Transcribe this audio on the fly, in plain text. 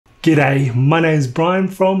G'day, my name is Brian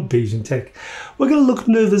from BsianTech. We're going to look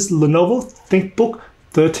into this Lenovo ThinkBook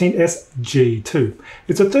 13s G2.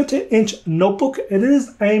 It's a 13-inch notebook and it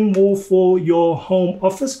is aimed more for your home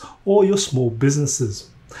office or your small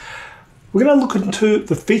businesses. We're going to look into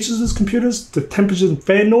the features of this computer, the temperature and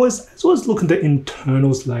fan noise, as well as look into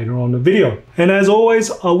internals later on in the video. And as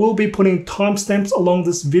always, I will be putting timestamps along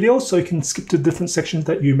this video so you can skip to different sections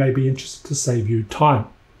that you may be interested to save you time.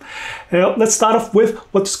 Now, let's start off with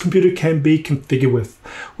what this computer can be configured with.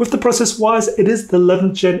 With the process wise, it is the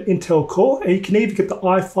 11th gen Intel Core, and you can either get the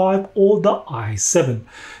i5 or the i7.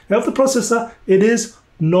 Now, with the processor, it is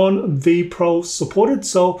non-vPro supported,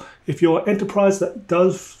 so if you're an enterprise that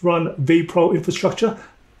does run vPro infrastructure,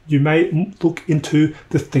 you may look into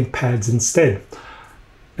the ThinkPads instead.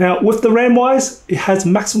 Now, with the RAM wise, it has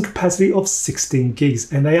maximum capacity of 16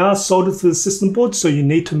 gigs and they are soldered to the system board, so you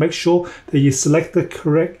need to make sure that you select the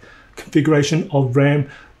correct configuration of RAM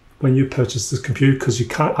when you purchase this computer, because you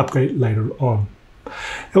can't upgrade later on.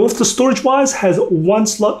 Now, with the storage wise, has one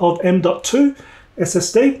slot of M.2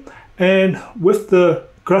 SSD, and with the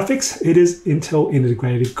graphics, it is Intel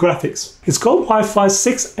integrated graphics. It's got Wi-Fi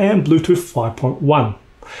 6 and Bluetooth 5.1.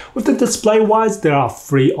 With the display wise, there are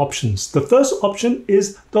three options. The first option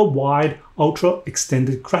is the wide ultra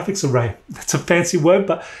extended graphics array. That's a fancy word,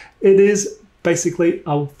 but it is basically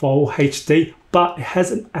a full HD, but it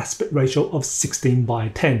has an aspect ratio of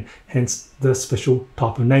 16:10, hence the special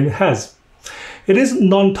type of name it has. It is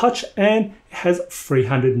non-touch and it has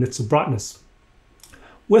 300 nits of brightness.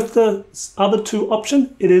 With the other two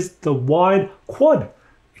options, it is the wide quad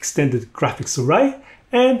extended graphics array,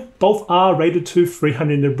 and both are rated to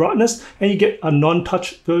 300 nit brightness, and you get a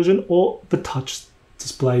non-touch version or the touch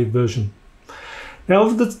display version. Now,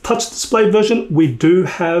 with the touch display version, we do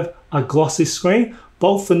have a glossy screen.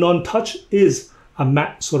 Both the non-touch is a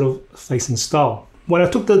matte sort of facing style. When I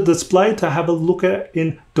took the display to have a look at it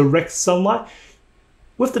in direct sunlight,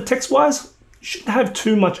 with the text wise, you shouldn't have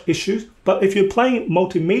too much issues, but if you're playing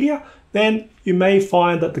multimedia, then you may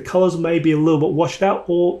find that the colors may be a little bit washed out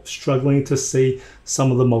or struggling to see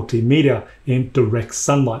some of the multimedia in direct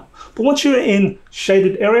sunlight. But once you're in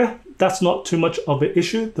shaded area, that's not too much of an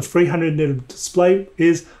issue. The 300 nit display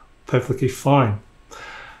is perfectly fine.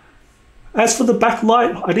 As for the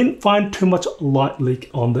backlight, I didn't find too much light leak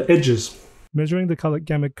on the edges. Measuring the color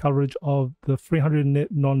gamut coverage of the 300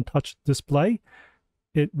 nit non-touch display,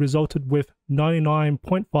 it resulted with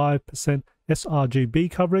 99.5%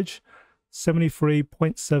 sRGB coverage,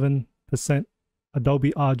 73.7%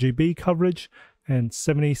 Adobe RGB coverage, and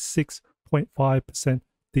 76.5%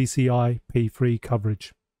 DCI P3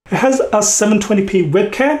 coverage. It has a 720p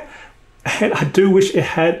webcam, and I do wish it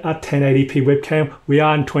had a 1080p webcam. We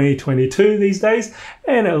are in 2022 these days,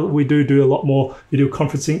 and we do a lot more video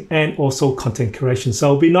conferencing and also content creation.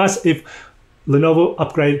 So it'd be nice if Lenovo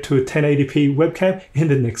upgraded to a 1080p webcam in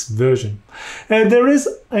the next version. And there is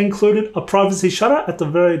included a privacy shutter at the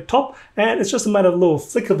very top, and it's just a matter of a little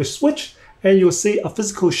flick of a switch and you'll see a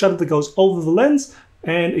physical shutter that goes over the lens,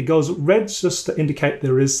 and it goes red just to indicate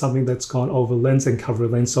there is something that's gone over the lens and cover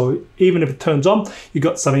the lens. So even if it turns on, you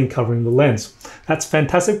got something covering the lens. That's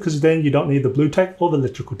fantastic, because then you don't need the blue tape or the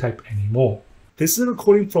electrical tape anymore. This is a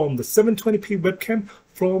recording from the 720p webcam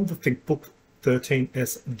from the ThinkBook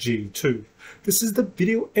 13s G2. This is the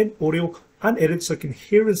video and audio unedited, so you can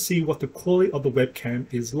hear and see what the quality of the webcam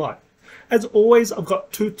is like. As always, I've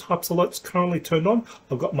got two types of lights currently turned on.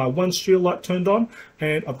 I've got my one studio light turned on,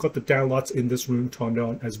 and I've got the down lights in this room turned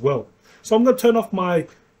on as well. So I'm going to turn off my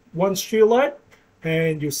one studio light,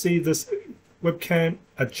 and you'll see this webcam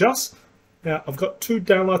adjust. Now, I've got two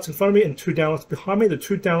downlights in front of me and two downlights behind me. The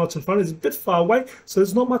two downlights in front of me is a bit far away, so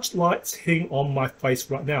there's not much light hitting on my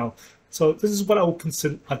face right now. So this is what I would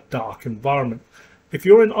consider a dark environment. If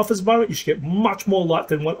you're in an office environment, you should get much more light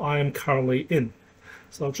than what I am currently in.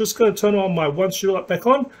 So I'm just going to turn on my one studio light back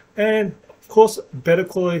on, and of course, better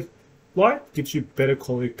quality light gives you better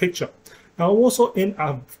quality picture. Now, I'm also in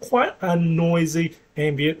quite a noisy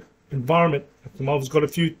ambient environment. At the moment, I've got a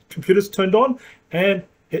few computers turned on, and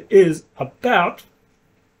it is about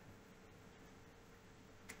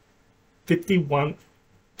 51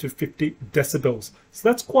 to 50 decibels. So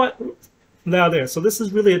that's quite loud there. So this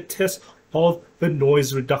is really a test of the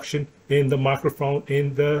noise reduction in the microphone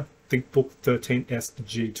in the ThinkBook 13s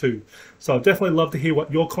G2. So I'd definitely love to hear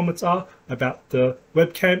what your comments are about the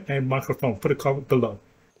webcam and microphone. Put a comment below.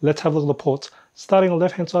 Let's have a look at the ports. Starting on the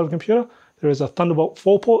left hand side of the computer, there is a Thunderbolt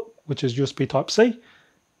 4 port, which is USB Type-C,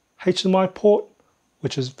 HDMI port,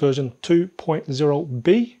 which is version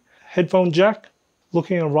 2.0B, headphone jack.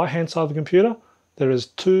 Looking on the right hand side of the computer, there is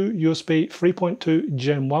two USB 3.2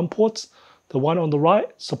 Gen 1 ports. The one on the right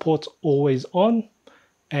supports always on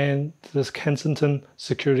and this Kensington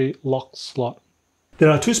security lock slot.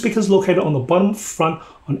 There are two speakers located on the bottom front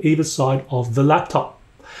on either side of the laptop.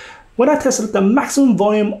 When I tested the maximum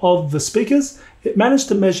volume of the speakers, it managed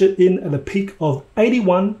to measure in at a peak of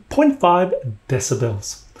 81.5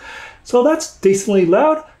 decibels. So that's decently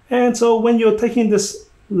loud, and so when you're taking this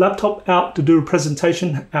laptop out to do a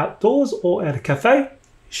presentation outdoors or at a cafe, it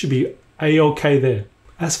should be a-okay there.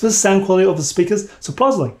 As for the sound quality of the speakers,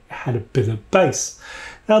 surprisingly, it had a bit of bass.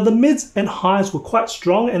 Now the mids and highs were quite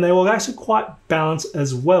strong and they were actually quite balanced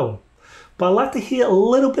as well. But I like to hear a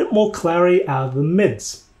little bit more clarity out of the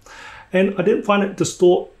mids. And I didn't find it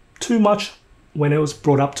distort too much when it was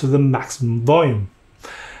brought up to the maximum volume.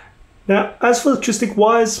 Now, as for acoustic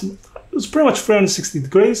wise, it was pretty much 360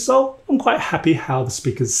 degrees, so I'm quite happy how the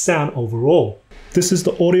speakers sound overall. This is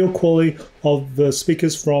the audio quality of the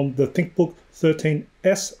speakers from the ThinkBook 13s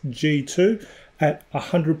G2 at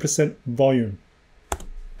 100% volume.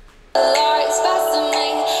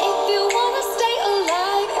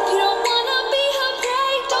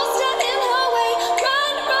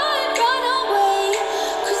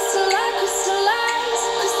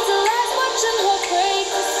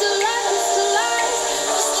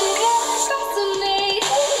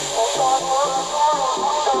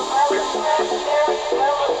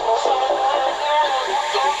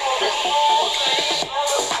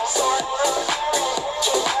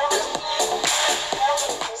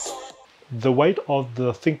 The weight of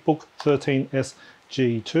the ThinkBook 13s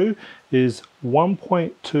G2 is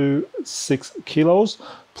 1.26 kilos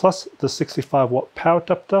plus the 65 watt power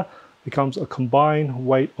adapter becomes a combined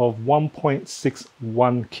weight of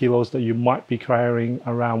 1.61 kilos that you might be carrying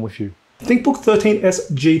around with you. ThinkBook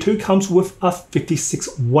 13s G2 comes with a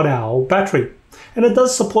 56 watt hour battery, and it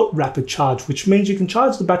does support rapid charge, which means you can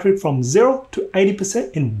charge the battery from 0 to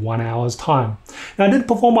 80% in 1 hour's time. Now I did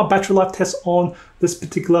perform my battery life test on this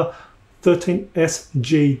particular 13s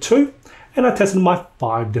G2 and I tested my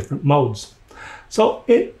 5 different modes. So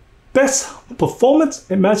in best performance,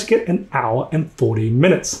 it managed to get 1 hour and 40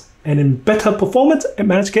 minutes. And in better performance, it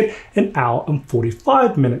managed to get 1 hour and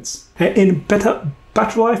 45 minutes. And in better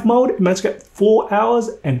battery life mode, it managed to get 4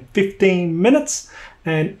 hours and 15 minutes.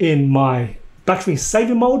 And in my battery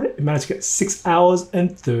saving mode, it managed to get 6 hours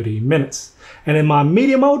and 30 minutes. And in my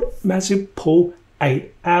media mode, it managed to pull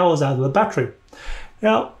 8 hours out of the battery.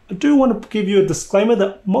 Now, I do want to give you a disclaimer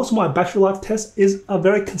that most of my battery life test is a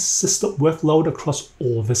very consistent workload across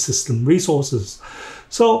all the system resources.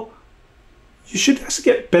 So you should actually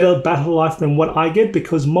get better battery life than what I get,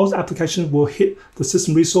 because most applications will hit the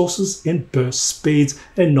system resources in burst speeds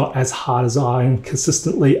and not as hard as I and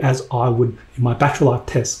consistently as I would in my battery life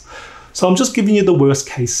test. So I'm just giving you the worst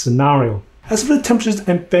case scenario. As for the temperatures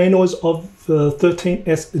and fan noise of the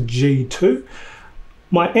 13s G2,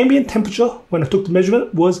 my ambient temperature when I took the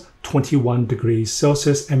measurement was 21 degrees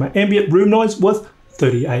Celsius and my ambient room noise was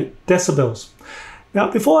 38 decibels.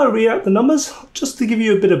 Now, before I read out the numbers, just to give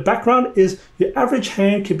you a bit of background, is your average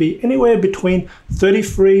hand can be anywhere between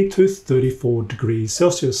 33 to 34 degrees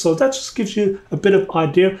Celsius. So that just gives you a bit of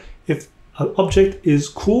idea if an object is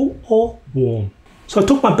cool or warm. So I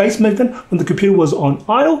took my base measurement when the computer was on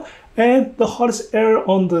idle, and the hottest area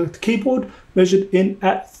on the keyboard measured in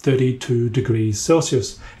at 32 degrees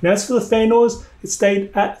Celsius. And as for the fan noise, it stayed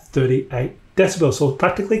at 38 decibels, so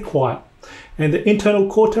practically quiet. And the internal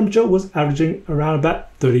core temperature was averaging around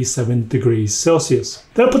about 37 degrees Celsius.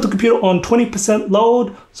 Then I put the computer on 20%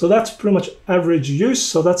 load, so that's pretty much average use.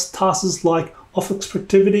 So that's tasks like office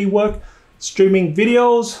productivity work, streaming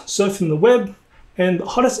videos, surfing the web, and the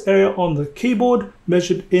hottest area on the keyboard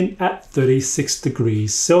measured in at 36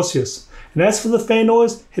 degrees Celsius. And as for the fan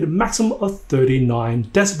noise, hit a maximum of 39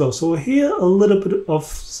 decibels. So we'll hear a little bit of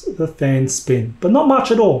the fan spin, but not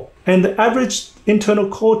much at all. And the average internal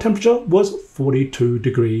core temperature was 42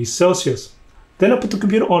 degrees Celsius. Then I put the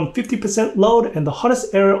computer on 50% load, and the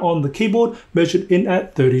hottest area on the keyboard measured in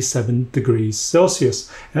at 37 degrees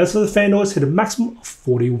Celsius. And as for the fan noise, hit a maximum of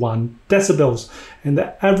 41 decibels. And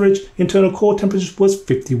the average internal core temperature was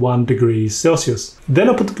 51 degrees Celsius. Then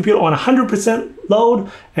I put the computer on 100% load,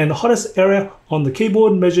 and the hottest area on the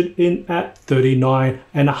keyboard measured in at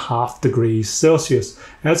 39.5 degrees Celsius.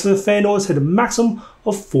 And as for the fan noise, hit a maximum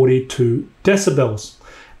of 42 decibels.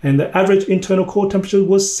 And the average internal core temperature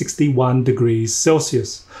was 61 degrees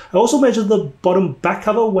Celsius. I also measured the bottom back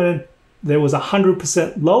cover when there was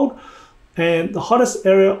 100% load, and the hottest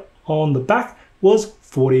area on the back was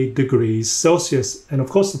 40 degrees Celsius. And of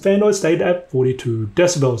course the fan noise stayed at 42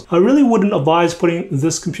 decibels. I really wouldn't advise putting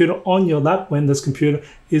this computer on your lap when this computer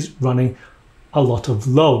is running a lot of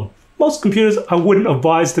load. most computers I wouldn't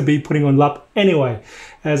advise to be putting on lap anyway,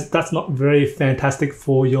 as that's not very fantastic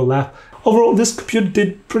for your lap. Overall, this computer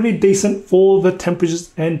did pretty decent for the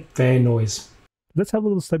temperatures and fan noise. Let's have a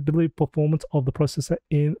little stability performance of the processor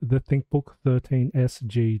in the ThinkBook 13s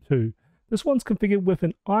G2. This one's configured with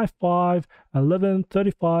an i5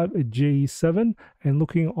 1135G7, and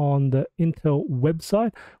looking on the Intel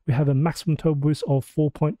website, we have a maximum turbo boost of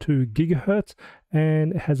 4.2 GHz,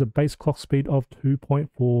 and it has a base clock speed of 2.4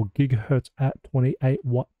 GHz at 28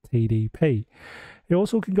 watt TDP. It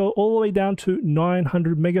also can go all the way down to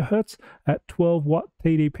 900 MHz at 12 watt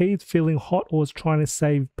TDP. It's feeling hot or is trying to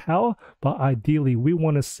save power, but ideally we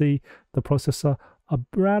want to see the processor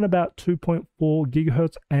around about 2.4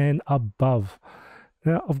 GHz and above.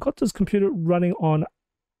 Now I've got this computer running on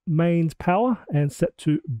mains power and set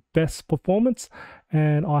to best performance,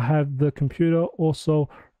 and I have the computer also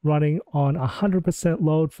running on 100%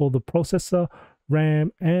 load for the processor,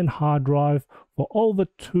 RAM and hard drive for over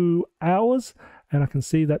 2 hours, and I can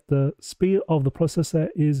see that the speed of the processor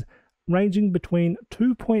is ranging between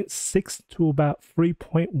 2.6 to about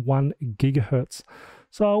 3.1 GHz.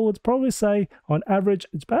 So I would probably say on average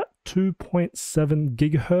it's about 2.7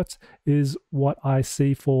 GHz is what I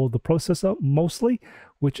see for the processor mostly,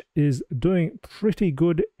 which is doing pretty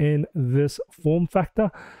good in this form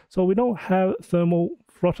factor. So we don't have thermal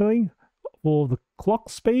throttling for the clock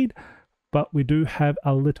speed, but we do have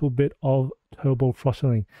a little bit of turbo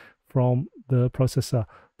throttling from the processor,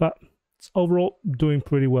 but it's overall doing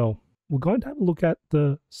pretty well. We're going to have a look at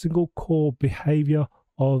the single core behavior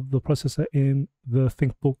of the processor in the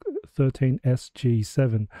ThinkBook 13s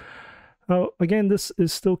G7. Now, again, this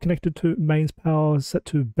is still connected to mains power set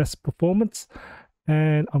to best performance,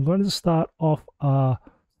 and I'm going to start off a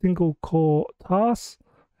single core task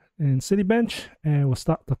in Citybench, and we'll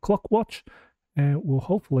start the clock watch, and we'll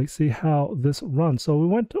hopefully see how this runs. So we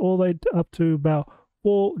went all the way up to about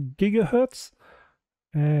 4 GHz,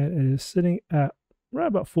 and it is sitting at around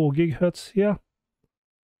about 4 GHz here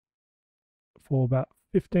for about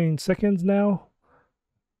 15 seconds now.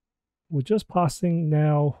 We're just passing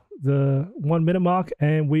now the 1 minute mark,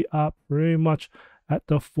 and we are pretty much at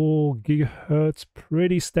the 4 GHz,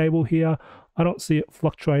 pretty stable here. I don't see it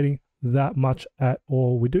fluctuating that much at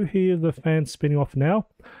all. We do hear the fan spinning off now.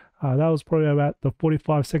 That was probably about the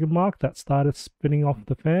 45-second mark that started spinning off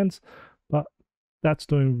the fans, but that's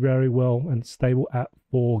doing very well and stable at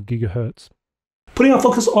 4 GHz. Putting our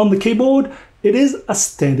focus on the keyboard, it is a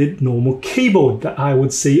standard normal keyboard that I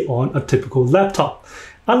would see on a typical laptop.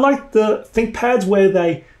 Unlike the ThinkPads where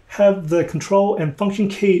they have the control and function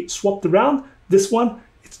key swapped around, this one,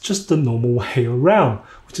 it's just the normal way around,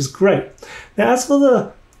 which is great. Now as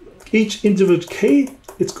for each individual key,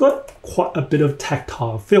 it's got quite a bit of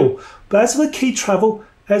tactile feel. But as for the key travel,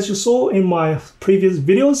 as you saw in my previous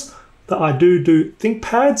videos that I do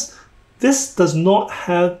ThinkPads, this does not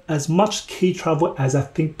have as much key travel as a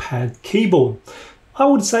ThinkPad keyboard. I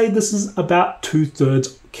would say this is about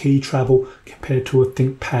 2/3 key travel compared to a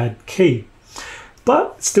ThinkPad key,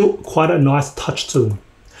 but still quite a nice touch to them.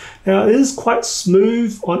 Now it is quite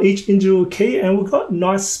smooth on each individual key, and we've got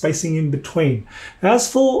nice spacing in between. As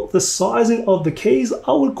for the sizing of the keys,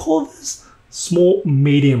 I would call this small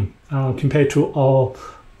medium compared to all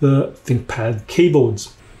the ThinkPad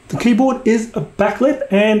keyboards. The keyboard is a backlit,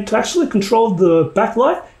 and to actually control the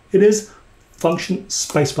backlight, it is function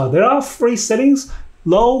spacebar. There are 3 settings: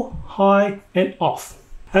 low, high, and off.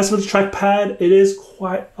 As for the trackpad, it is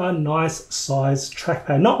quite a nice size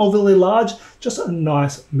trackpad. Not overly large, just a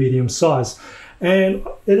nice medium size. And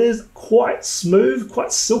it is quite smooth,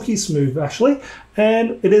 quite silky smooth actually.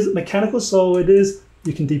 And it is mechanical, so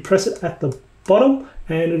you can depress it at the bottom,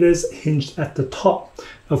 and it is hinged at the top.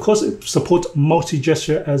 Of course, it supports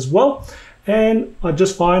multi-gesture as well. And I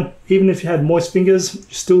just find, even if you had moist fingers, you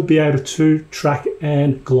still be able to track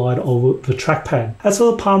and glide over the trackpad. As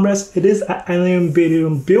for the palm rest, it is an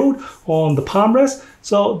aluminium build on the palm rest,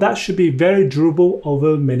 so that should be very durable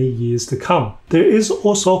over many years to come. There is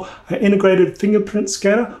also an integrated fingerprint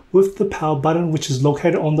scanner with the power button, which is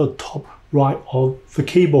located on the top right of the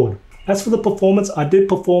keyboard. As for the performance, I did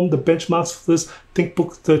perform the benchmarks for this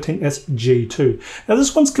ThinkBook 13s G2. Now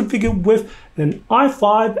this one's configured with an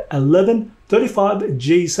i5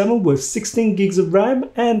 1135G7 with 16 gigs of RAM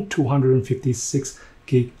and 256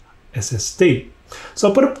 gig SSD. So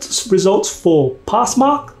I put up the results for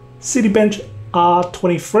Passmark, Citybench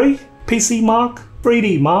R23, PC Mark,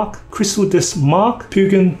 3D Mark, Crystal Disk Mark,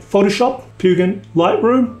 Pugin Photoshop, Pugin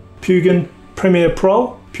Lightroom, Pugin Premiere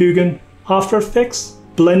Pro, Pugin After Effects,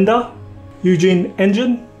 Blender, Eugene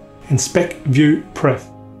Engine, and Spec View Pref.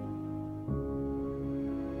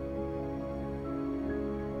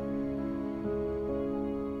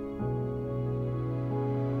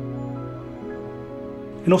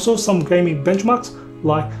 and also some gaming benchmarks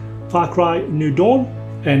like Far Cry New Dawn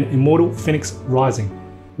and Immortal Phoenix Rising.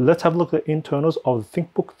 Let's have a look at the internals of the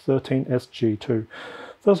ThinkBook 13s G2.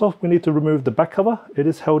 First off, we need to remove the back cover. It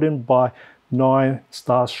is held in by 9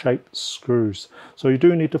 star-shaped screws. So you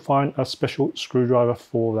do need to find a special screwdriver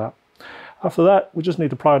for that. After that, we just need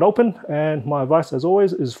to pry it open, and my advice as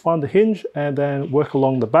always is find the hinge and then work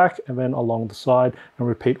along the back and then along the side and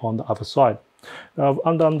repeat on the other side. Now I've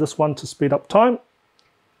undone this one to speed up time,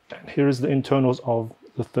 and here is the internals of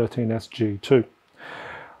the 13s G2.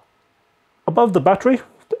 Above the battery,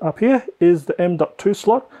 up here is the M.2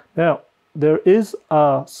 slot. Now there is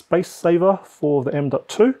a space saver for the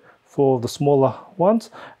M.2 for the smaller ones,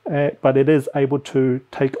 but it is able to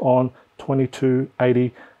take on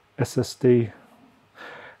 2280 SSD.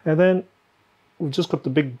 And then we've just got the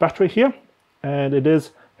big battery here, and it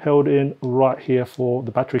is held in right here for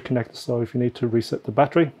the battery connector. So if you need to reset the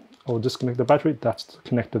battery or disconnect the battery, that's the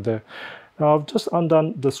connector there. Now I've just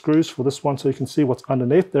undone the screws for this one so you can see what's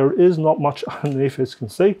underneath. There is not much underneath, as you can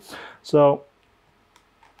see. So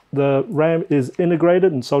the RAM is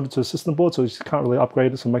integrated and soldered to the system board, so you can't really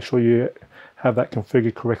upgrade it, so make sure you have that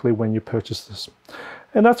configured correctly when you purchase this.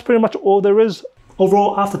 And that's pretty much all there is.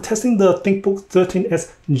 Overall, after testing the ThinkBook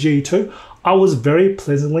 13s G2, I was very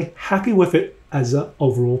pleasantly happy with it as an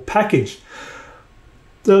overall package.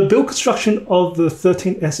 The build construction of the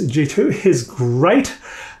 13s G2 is great.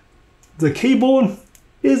 The keyboard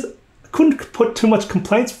couldn't put too much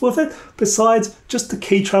complaints with it. Besides just the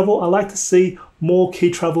key travel, I like to see more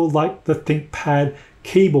key travel like the ThinkPad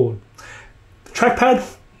keyboard. The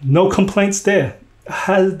trackpad, no complaints there.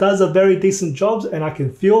 Does a very decent job, and I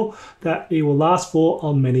can feel that it will last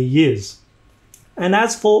for many years. And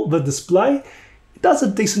as for the display, it does a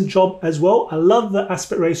decent job as well. I love the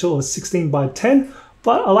aspect ratio of 16:10,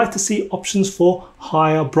 but I like to see options for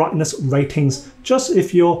higher brightness ratings just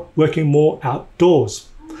if you're working more outdoors.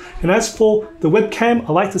 And as for the webcam,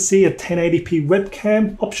 I like to see a 1080p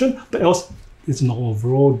webcam option, but else it's not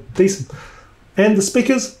overall decent. And the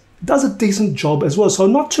speakers does a decent job as well, so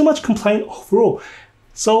not too much complaint overall.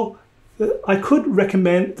 So I could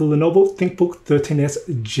recommend the Lenovo ThinkBook 13s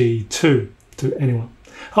G2 to anyone.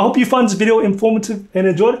 I hope you found this video informative and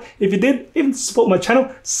enjoyed it. If you did, even to support my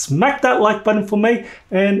channel, smack that like button for me.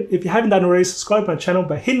 And if you haven't done already, subscribe to my channel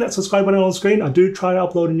by hitting that subscribe button on the screen. I do try to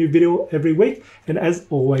upload a new video every week. And as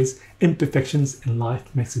always, imperfections in life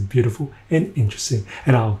makes it beautiful and interesting.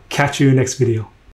 And I'll catch you in the next video.